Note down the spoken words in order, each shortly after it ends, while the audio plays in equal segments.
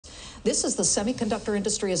This is the Semiconductor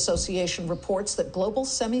Industry Association reports that global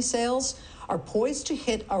semi sales are poised to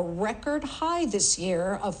hit a record high this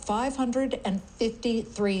year of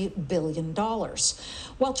 $553 billion.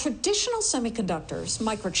 While traditional semiconductors,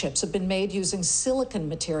 microchips, have been made using silicon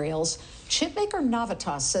materials, chipmaker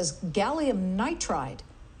Navitas says gallium nitride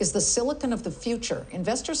is the silicon of the future.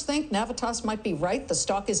 Investors think Navitas might be right. The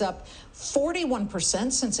stock is up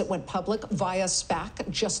 41% since it went public via SPAC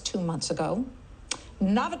just 2 months ago.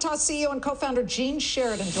 Navitas CEO and co-founder Gene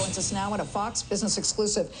Sheridan joins us now in a Fox Business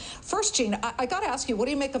exclusive. First, Gene, I got to ask you, what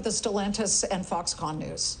do you make of the Stellantis and Foxconn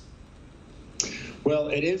news? Well,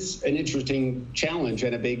 it is an interesting challenge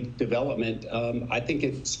and a big development. I think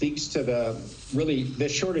it speaks to the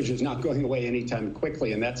shortage is not going away anytime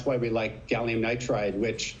quickly, and that's why we like gallium nitride,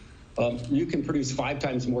 which you can produce 5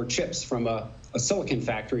 times more chips from a silicon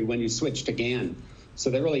factory when you switch to GaN. So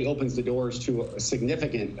that really opens the doors to a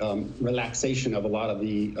significant relaxation of a lot of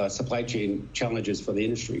the supply chain challenges for the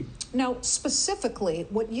industry. Now, specifically,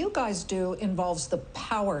 what you guys do involves the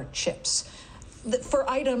power chips. For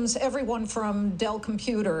items, everyone from Dell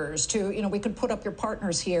computers to, we could put up your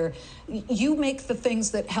partners here. You make the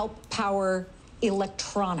things that help power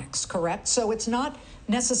electronics, correct? So it's not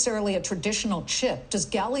necessarily a traditional chip. Does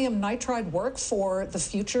gallium nitride work for the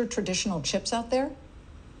future traditional chips out there?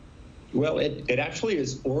 Well, it actually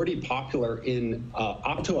is already popular in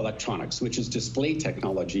optoelectronics, which is display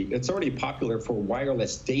technology. It's already popular for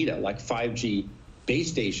wireless data like 5G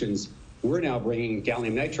base stations. We're now bringing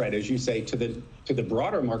gallium nitride, as you say, to the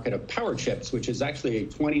broader market of power chips, which is actually a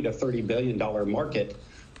 $20 to $30 billion market.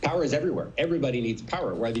 Power is everywhere. Everybody needs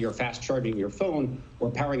power, whether you're fast charging your phone or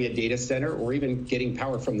powering a data center or even getting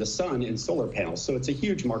power from the sun in solar panels. So it's a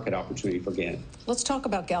huge market opportunity for GaN. Let's talk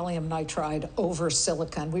about gallium nitride over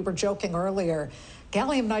silicon. We were joking earlier,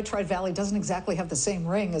 Gallium Nitride Valley doesn't exactly have the same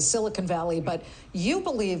ring as Silicon Valley, but you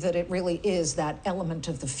believe that it really is that element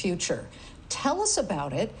of the future. Tell us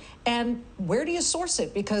about it, and where do you source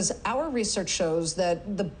it? Because our research shows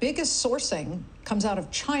that the biggest sourcing comes out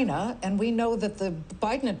of China, and we know that the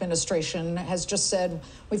Biden administration has just said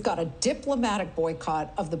we've got a diplomatic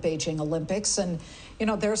boycott of the Beijing Olympics, and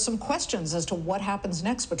there are some questions as to what happens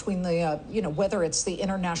next between the, whether it's the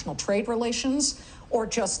international trade relations or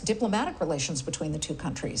just diplomatic relations between the two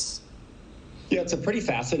countries. Yeah, it's a pretty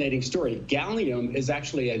fascinating story. Gallium is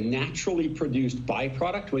actually a naturally produced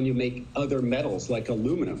byproduct when you make other metals like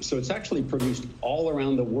aluminum. So it's actually produced all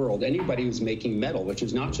around the world. Anybody who's making metal, which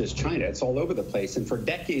is not just China, it's all over the place. And for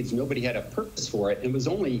decades, nobody had a purpose for it. It was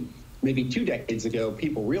only maybe 2 decades ago,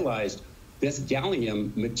 people realized this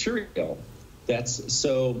gallium material that's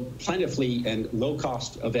so plentifully and low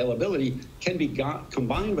cost availability can be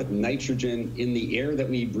combined with nitrogen in the air that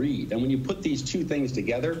we breathe. And when you put these two things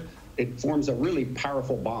together, it forms a really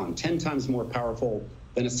powerful bond, 10 times more powerful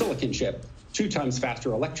than a silicon chip, 2 times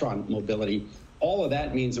faster electron mobility. All of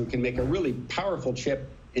that means we can make a really powerful chip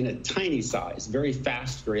in a tiny size, very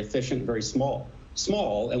fast, very efficient, very small.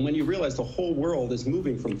 And when you realize the whole world is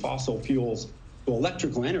moving from fossil fuels to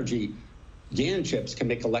electrical energy, GaN chips can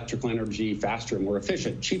make electrical energy faster, more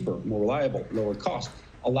efficient, cheaper, more reliable, lower cost.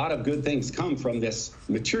 A lot of good things come from this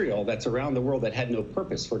material that's around the world that had no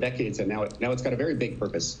purpose for decades, and now it's got a very big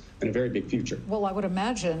purpose and a very big future. Well, I would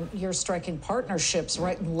imagine you're striking partnerships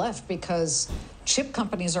right and left because chip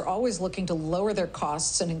companies are always looking to lower their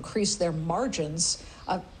costs and increase their margins.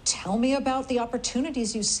 Tell me about the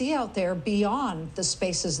opportunities you see out there beyond the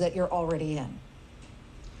spaces that you're already in.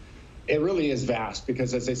 It really is vast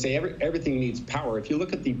because, as I say, everything needs power. If you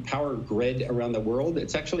look at the power grid around the world,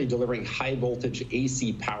 it's actually delivering high voltage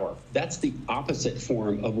AC power. That's the opposite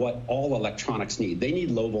form of what all electronics need. They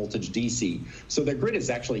need low voltage DC. So the grid is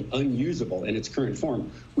actually unusable in its current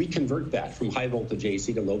form. We convert that from high voltage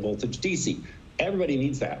AC to low voltage DC. Everybody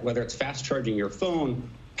needs that, whether it's fast charging your phone,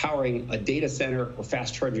 powering a data center, or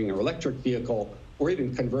fast charging your electric vehicle, or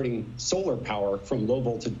even converting solar power from low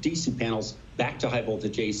voltage DC panels back to high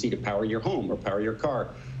voltage AC to power your home or power your car.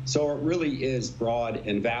 So it really is broad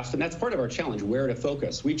and vast, and that's part of our challenge, where to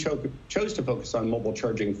focus. We chose to focus on mobile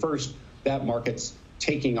charging first. That market's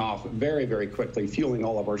taking off very, very quickly, fueling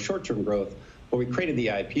all of our short-term growth. But we created the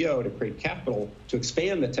IPO to create capital to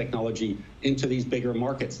expand the technology into these bigger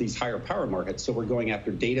markets, these higher power markets. So we're going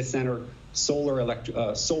after data center, solar,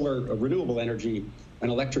 renewable energy,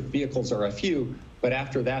 and electric vehicles are a few. But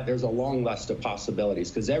after that, there's a long list of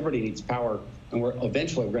possibilities because everybody needs power, and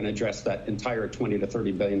eventually we're going to address that entire $20 to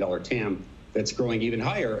 $30 billion TAM that's growing even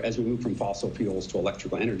higher as we move from fossil fuels to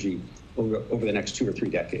electrical energy over the next 2 or 3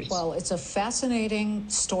 decades. Well, it's a fascinating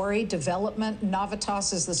story, development.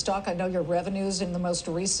 Navitas is the stock. I know your revenues in the most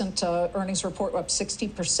recent earnings report were up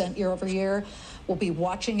 60% year over year. We'll be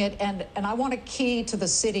watching it. And I want a key to the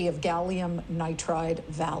city of Gallium Nitride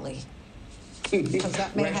Valley, because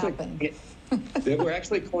that may happen. We're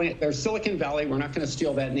actually calling it, there's Silicon Valley. We're not going to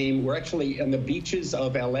steal that name. We're actually on the beaches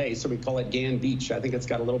of LA, so we call it Gan Beach. I think it's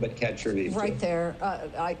got a little bit catchier name. Right there.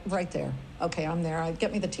 Right there. Okay, I'm there.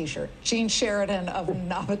 Get me the T-shirt. Jean Sheridan of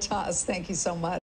Navitas, thank you so much.